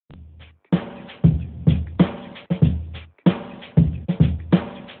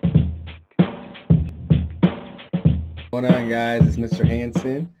What's going on, guys? It's Mr.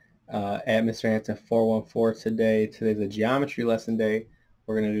 Hanson at Mr. Hanson 414 today. Today's a geometry lesson day.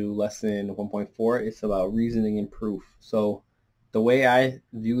 We're going to do lesson 1.4. It's about reasoning and proof. So the way I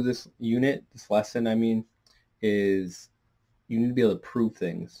view this lesson, is you need to be able to prove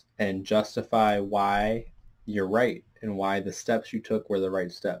things and justify why you're right and why the steps you took were the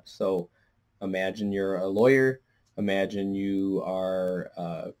right steps. So imagine you're a lawyer. Imagine you are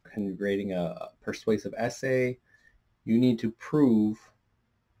creating a persuasive essay. You need to prove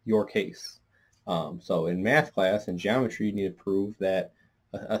your case. So in math class and geometry, you need to prove that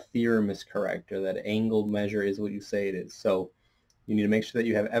a theorem is correct or that angled measure is what you say it is. So you need to make sure that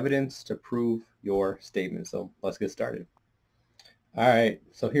you have evidence to prove your statement. So let's get started. All right,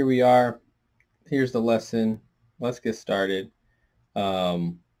 so here we are. Here's the lesson. Let's get started.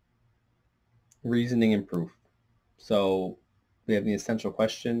 Reasoning and proof. So we have the essential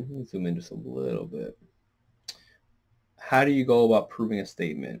question. Let me zoom in just a little bit. How do you go about proving a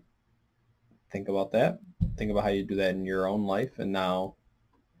statement? Think about that. Think about how you do that in your own life, and now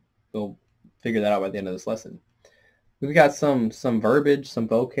we'll figure that out by the end of this lesson. We've got some verbiage, some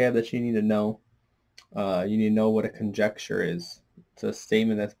vocab that you need to know. You need to know what a conjecture is. It's a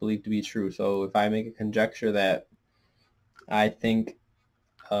statement that's believed to be true. So if I make a conjecture that I think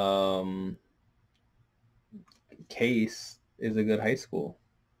Case is a good high school,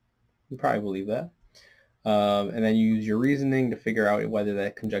 you probably believe that. And then you use your reasoning to figure out whether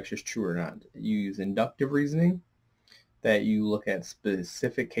that conjecture is true or not. You use inductive reasoning, that you look at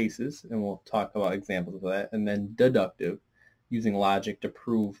specific cases, and we'll talk about examples of that. And then deductive, using logic to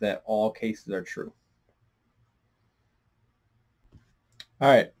prove that all cases are true. All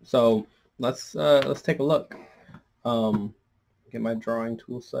right, so let's take a look. Get my drawing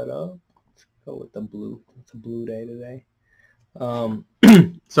tool set up. Let's go with the blue. It's a blue day today.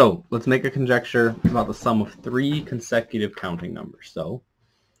 So let's make a conjecture about the sum of three consecutive counting numbers. So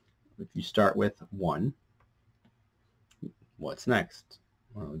if you start with 1, what's next?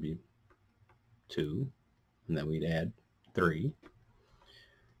 Well, it would be 2, and then we'd add 3.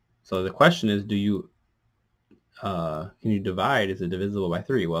 So the question is, can you divide? Is it divisible by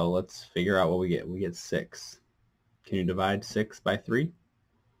 3? Well, let's figure out what we get. We get 6. Can you divide 6 by 3?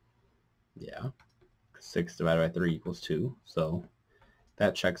 Yeah. 6 divided by 3 equals 2. So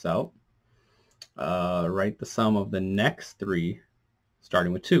that checks out. Write the sum of the next 3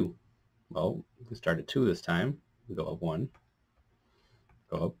 starting with 2. Well, we start at 2 this time. We go up 1.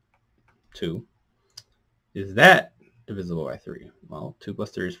 Go up 2. Is that divisible by 3? Well, 2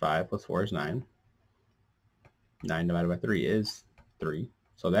 plus 3 is 5, plus 4 is 9. 9 divided by 3 is 3.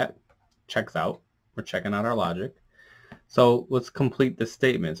 So that checks out. We're checking out our logic. So let's complete this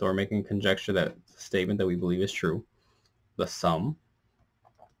statement. So we're making a conjecture that the statement that we believe is true. The sum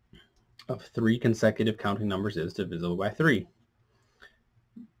of 3 consecutive counting numbers is divisible by 3.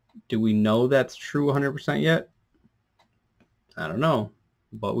 Do we know that's true 100% yet? I don't know.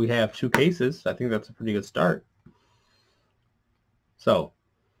 But we have 2 cases. I think that's a pretty good start. So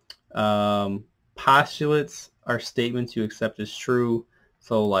postulates are statements you accept as true.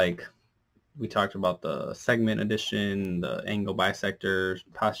 So like we talked about the segment addition, the angle bisector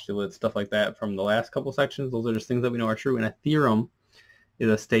postulates, stuff like that from the last couple sections. Those are just things that we know are true. And a theorem is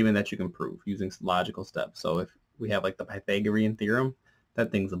a statement that you can prove using logical steps. So if we have like the Pythagorean theorem,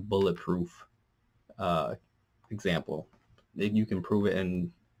 that thing's a bulletproof example. You can prove it,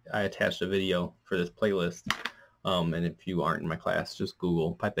 and I attached a video for this playlist. And if you aren't in my class, just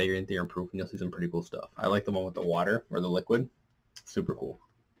Google Pythagorean theorem proof and you'll see some pretty cool stuff. I like the one with the water or the liquid. Super cool.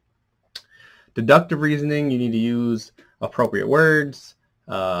 Deductive reasoning, you need to use appropriate words,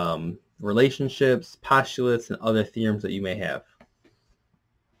 relationships, postulates, and other theorems that you may have.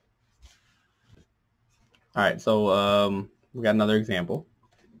 All right, so we got another example.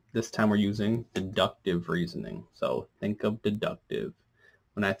 This time we're using deductive reasoning. So think of deductive.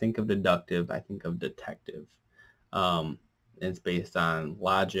 When I think of deductive, I think of detective. It's based on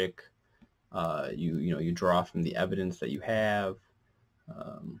logic. You draw from the evidence that you have.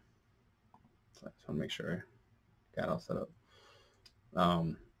 So I just want to make sure I got all set up.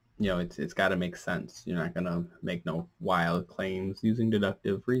 It's got to make sense. You're not going to make no wild claims using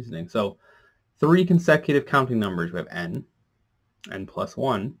deductive reasoning. So 3 consecutive counting numbers. We have n plus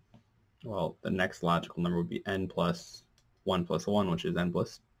 1. Well, the next logical number would be n plus 1 plus 1, which is n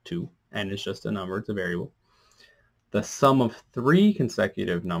plus 2. N is just a number. It's a variable. The sum of 3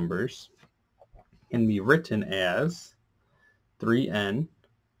 consecutive numbers can be written as 3n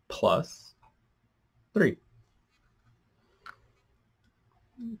plus 3.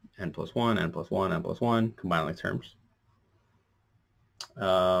 N plus 1, n plus 1, n plus 1, combine like terms.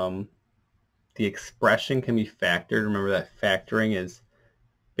 the expression can be factored. Remember that factoring is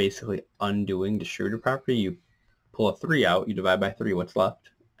basically undoing distributive property. You pull a 3 out, you divide by 3, what's left?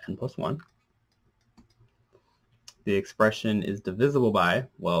 N plus 1. The expression is divisible by,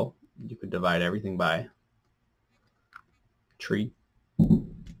 well, you could divide everything by 3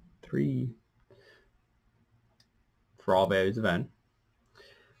 for all values of n.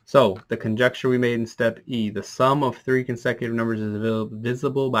 So the conjecture we made in step E, the sum of 3 consecutive numbers is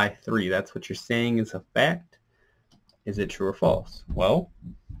divisible by 3. That's what you're saying is a fact. Is it true or false? Well,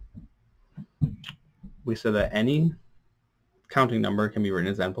 we said that any counting number can be written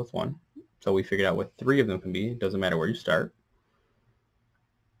as n plus 1. So we figured out what 3 of them can be. It doesn't matter where you start.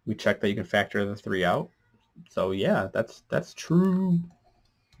 We checked that you can factor the 3 out. So yeah, that's true.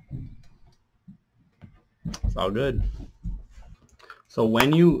 It's all good. So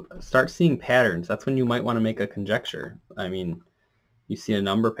when you start seeing patterns, that's when you might want to make a conjecture. I mean, you see a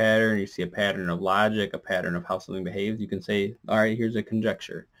number pattern, you see a pattern of logic, a pattern of how something behaves. You can say, all right, here's a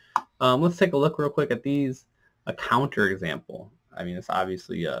conjecture. Let's take a look real quick at these. A counterexample. I mean, it's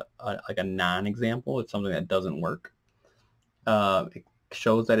obviously like a non-example. It's something that doesn't work. It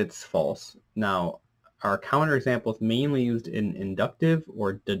shows that it's false. Now, are counterexamples mainly used in inductive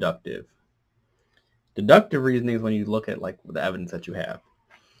or deductive? Deductive reasoning is when you look at like the evidence that you have.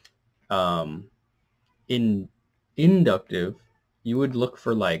 In inductive, you would look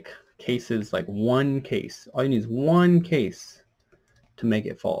for like cases, like one case. All you need is one case to make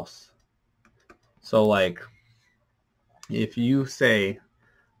it false. So like if you say,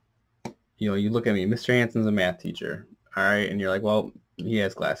 you look at me, Mr. Hansen's a math teacher, all right, and you're like, well, he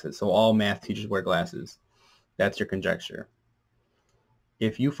has glasses, so all math teachers wear glasses. That's your conjecture.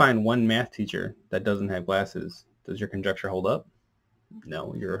 If you find one math teacher that doesn't have glasses, does your conjecture hold up?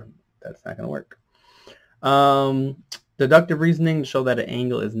 No, that's not going to work. Deductive reasoning to show that an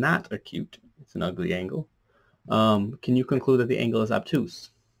angle is not acute. It's an ugly angle. Can you conclude that the angle is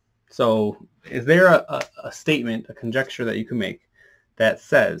obtuse? So is there a statement, a conjecture that you can make that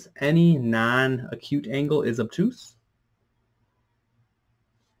says any non-acute angle is obtuse?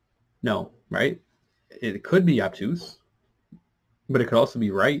 No, right? It could be obtuse, but it could also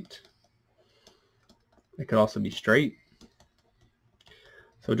be right. It could also be straight.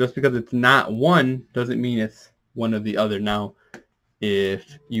 So just because it's not one doesn't mean it's one or the other. Now,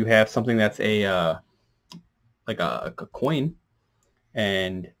 if you have something that's like a coin,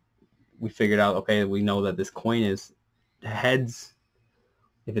 and we figured out, okay, we know that this coin is heads.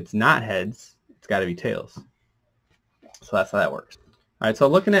 If it's not heads, it's got to be tails. So that's how that works. All right, so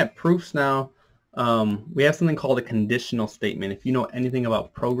looking at proofs now, we have something called a conditional statement. If you know anything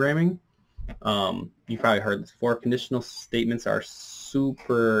about programming, you probably heard this before. Conditional statements are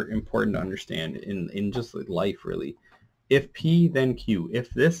super important to understand in just life, really. If P, then Q. If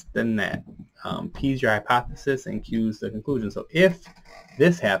this, then that. P is your hypothesis and Q is the conclusion. So if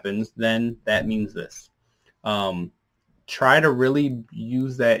this happens, then that means this. Try to really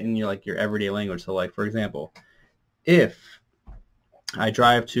use that in your everyday language. So like, for example, if I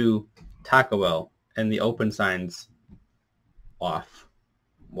drive to Taco Bell and the open sign's off,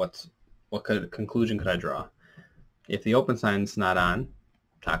 what conclusion could I draw? If the open sign's not on,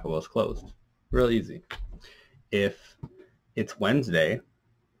 Taco Bell's closed. Real easy. If it's Wednesday,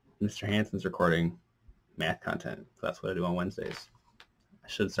 Mr. Hansen's recording math content. So that's what I do on Wednesdays. I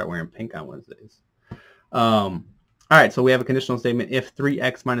should start wearing pink on Wednesdays. All right, so we have a conditional statement. If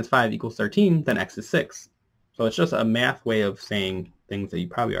 3x minus 5 equals 13, then x is 6. So it's just a math way of saying things that you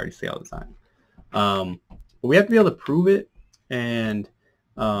probably already say all the time. But we have to be able to prove it, and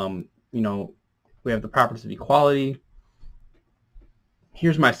we have the properties of equality.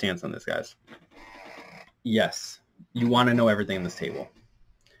 Here's my stance on this, guys. Yes, you want to know everything in this table.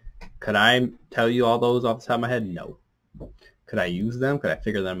 Could I tell you all those off the top of my head? No. Could I use them? Could I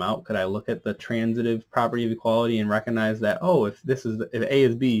figure them out? Could I look at the transitive property of equality and recognize that, oh, if A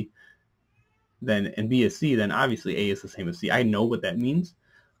is B, and B is C, then obviously A is the same as C. I know what that means.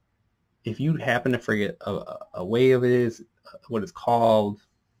 If you happen to forget a way of it is, what it's called,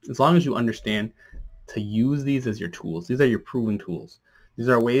 as long as you understand to use these as your tools. These are your proving tools. These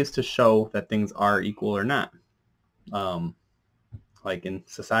are ways to show that things are equal or not. Like in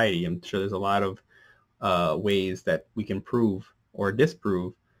society, I'm sure there's a lot of ways that we can prove or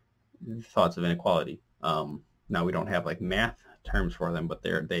disprove thoughts of inequality. Now we don't have like math terms for them, but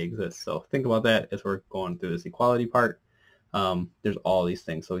they exist. So think about that as we're going through this equality part. There's all these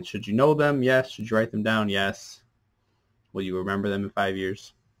things. So should you know them? Yes. Should you write them down? Yes. Will you remember them in 5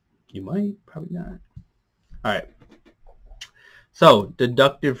 years? You might, probably not. All right. So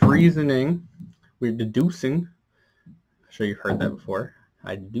deductive reasoning, we're deducing. I'm sure you've heard that before.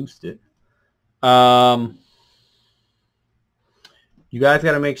 I deduced it. You guys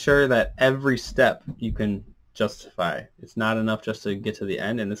got to make sure that every step you can justify. It's not enough just to get to the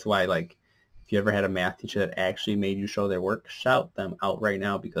end, and this is why, like, if you ever had a math teacher that actually made you show their work, shout them out right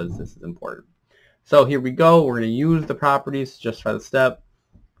now because this is important. So here we go. We're going to use the properties to justify the step.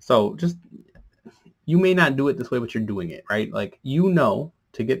 So just, you may not do it this way, but you're doing it, right? Like, you know,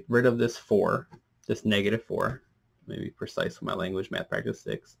 to get rid of this 4, this negative 4, maybe precise with my language, math practice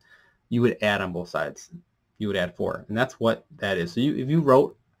 6, you would add on both sides. You would add 4, and that's what that is. So if you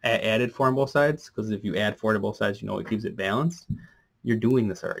wrote added 4 on both sides, because if you add 4 to both sides, you know it keeps it balanced, you're doing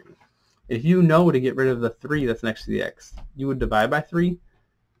this already. If you know to get rid of the 3 that's next to the x, you would divide by 3.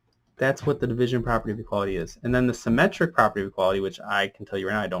 That's what the division property of equality is. And then the symmetric property of equality, which I can tell you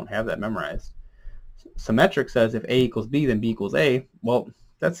right now I don't have that memorized. Symmetric says if a equals b, then b equals a. Well,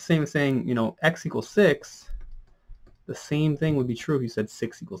 that's the same as saying, you know, x equals 6. The same thing would be true if you said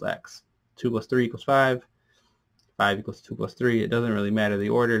 6 equals x. 2 plus 3 equals 5. 5 equals 2 plus 3. It doesn't really matter the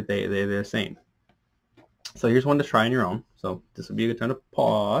order. They're the same. So here's one to try on your own. So this would be a good time to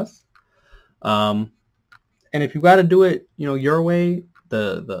pause. And if you got to do it, you know, your way,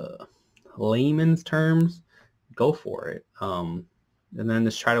 the layman's terms, go for it. And then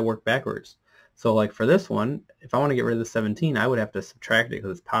just try to work backwards. So like for this one, if I want to get rid of the 17, I would have to subtract it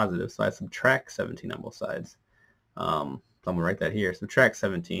because it's positive. So I subtract 17 on both sides. So I'm going to write that here. Subtract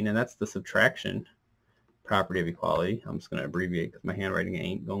 17, and that's the subtraction property of equality. I'm just going to abbreviate because my handwriting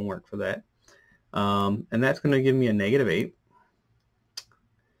ain't going to work for that. And that's going to give me a negative 8.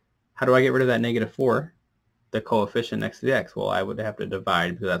 How do I get rid of that negative 4? The coefficient next to the x. Well, I would have to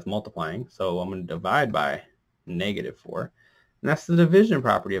divide because that's multiplying. So I'm going to divide by negative 4. And that's the division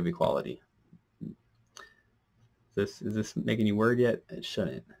property of equality. Is this making you word yet? It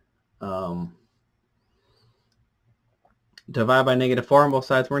shouldn't. Divide by negative 4 on both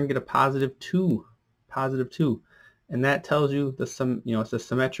sides. We're going to get a positive 2. Positive 2. And that tells you it's a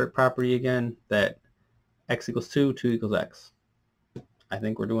symmetric property again, that x equals 2, 2 equals x. I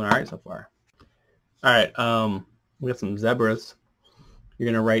think we're doing all right so far. All right, we got some zebras. You're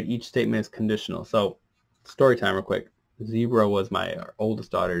going to write each statement as conditional. So story time real quick. Zebra was my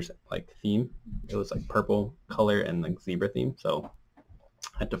oldest daughter's like theme. It was like purple color and like zebra theme. So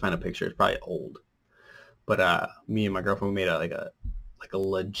I had to find a picture. It's probably old. But me and my girlfriend, we made a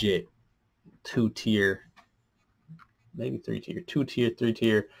legit 2-tier, maybe 3-tier, 2-tier,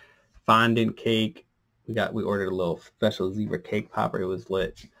 3-tier fondant cake. We ordered a little special zebra cake popper. It was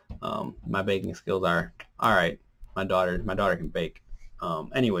lit. My baking skills are all right. My daughter can bake.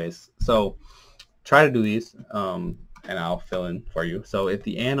 Anyways, so try to do these, and I'll fill in for you. So if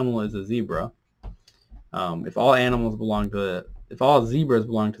the animal is a zebra, if all zebras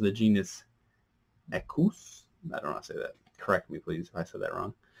belong to the genus Equus, I don't know how to say that. Correct me, please, if I said that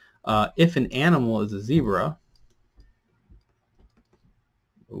wrong. If an animal is a zebra,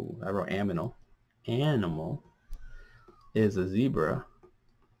 I wrote aminal. Animal is a zebra.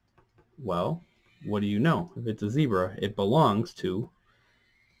 Well, what do you know? If it's a zebra, it belongs to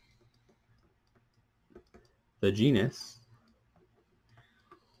the genus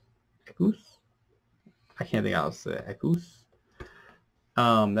Equus. I can't think how to say Equus.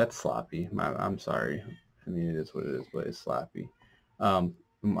 That's sloppy. I'm sorry. I mean, it is what it is, but it's sloppy. I'm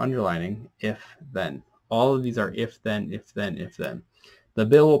underlining if, then. All of these are if, then, if, then, if, then. The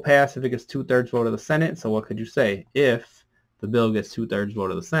bill will pass if it gets 2/3 vote of the Senate. So what could you say? If the bill gets 2/3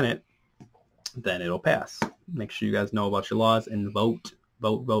 vote of the Senate, then it'll pass. Make sure you guys know about your laws and vote.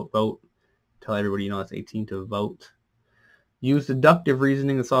 Vote, vote, vote. Tell everybody you know it's 18 to vote. Use deductive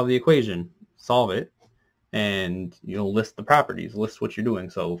reasoning to solve the equation. Solve it. And list the properties. List what you're doing.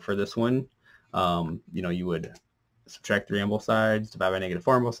 So for this one, you would subtract 3 on both sides, divide by negative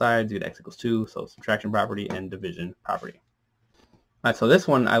 4 on both sides, you get x equals 2. So subtraction property and division property. All right, so this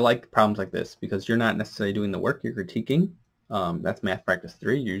one, I like problems like this because you're not necessarily doing the work, you're critiquing. That's math practice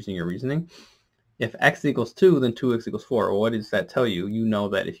 3, you're using your reasoning. If x equals 2, then 2x equals 4. Well, what does that tell you? You know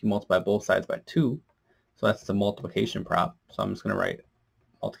that if you multiply both sides by 2, so that's the multiplication prop. So I'm just going to write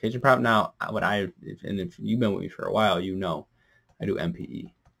multiplication prop. Now, if you've been with me for a while, you know I do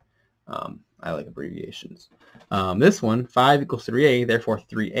MPE. I like abbreviations. This one, 5 equals 3a, therefore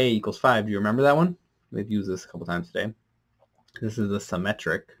 3a equals 5. Do you remember that one? We've used this a couple times today. This is the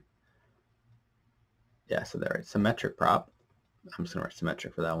symmetric. Yeah, so that right. Symmetric prop. I'm just going to write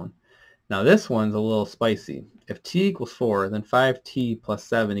symmetric for that one. Now this one's a little spicy. If t equals 4, then 5t plus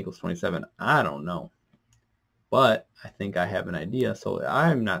 7 equals 27. I don't know. But I think I have an idea, so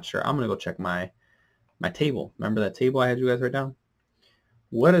I'm not sure. I'm going to go check my table. Remember that table I had you guys write down?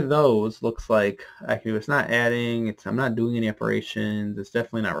 What of those looks like? Actually, it's not adding. I'm not doing any operations. It's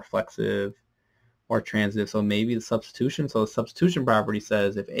definitely not reflexive. or transitive. So maybe the substitution. So the substitution property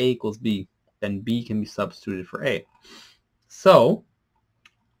says if A equals B, then B can be substituted for A. So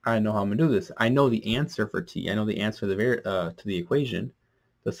I know how I'm going to do this. I know the answer for T. I know the answer to the equation.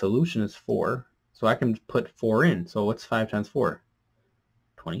 The solution is 4. So I can put 4 in. So what's 5 times 4?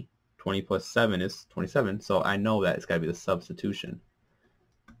 20. 20 plus 7 is 27. So I know that it's got to be the substitution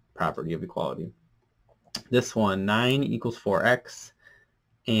property of equality. This one, 9 equals 4x,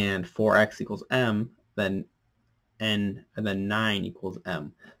 and 4x equals m, then n, and then 9 equals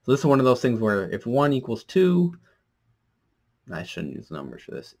m. So this is one of those things where if 1 equals 2, I shouldn't use numbers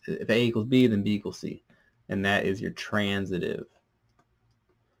for this. If A equals B, then B equals C. And that is your transitive.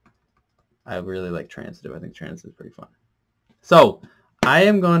 I really like transitive. I think transitive is pretty fun. So I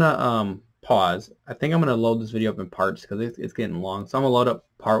am going to pause. I think I'm going to load this video up in parts because it's getting long. So I'm going to load up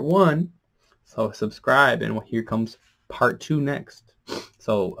part 1. So subscribe, and here comes part 2 next.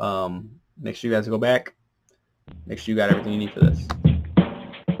 So make sure you guys go back. Make sure you got everything you need for this.